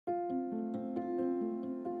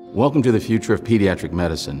Welcome to the future of pediatric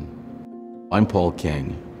medicine. I'm Paul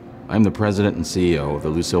King. I'm the president and CEO of the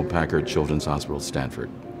Lucile Packard Children's Hospital,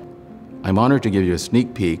 Stanford. I'm honored to give you a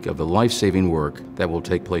sneak peek of the life-saving work that will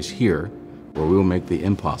take place here, where we will make the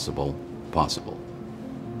impossible possible.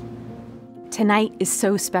 Tonight is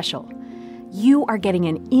so special. You are getting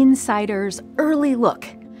an insider's early look.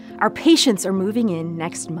 Our patients are moving in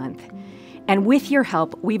next month. And with your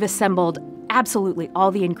help, we've assembled absolutely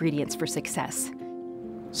all the ingredients for success.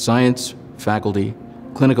 Science, faculty,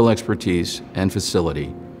 clinical expertise, and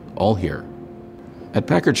facility, all here. At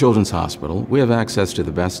Packard Children's Hospital, we have access to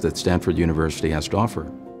the best that Stanford University has to offer.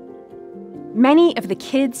 Many of the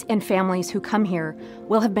kids and families who come here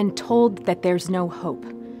will have been told that there's no hope,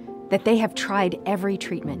 that they have tried every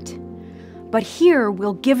treatment. But here,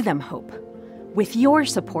 we'll give them hope. With your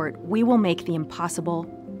support, we will make the impossible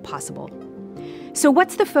possible. So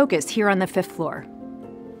what's the focus here on the 5th floor?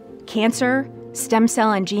 Cancer, stem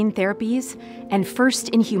cell and gene therapies, and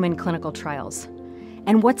first-in-human clinical trials.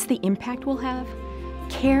 And what's the impact we'll have?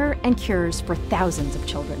 Care and cures for thousands of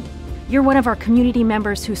children. You're one of our community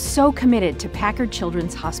members who's so committed to Packard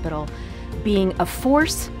Children's Hospital being a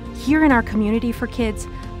force here in our community for kids,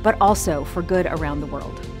 but also for good around the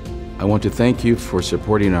world. I want to thank you for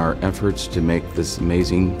supporting our efforts to make this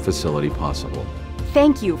amazing facility possible.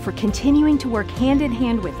 Thank you for continuing to work hand in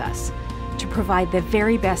hand with us to provide the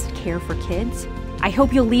very best care for kids. I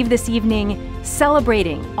hope you'll leave this evening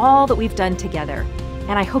celebrating all that we've done together,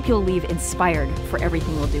 and I hope you'll leave inspired for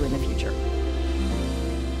everything we'll do in the future.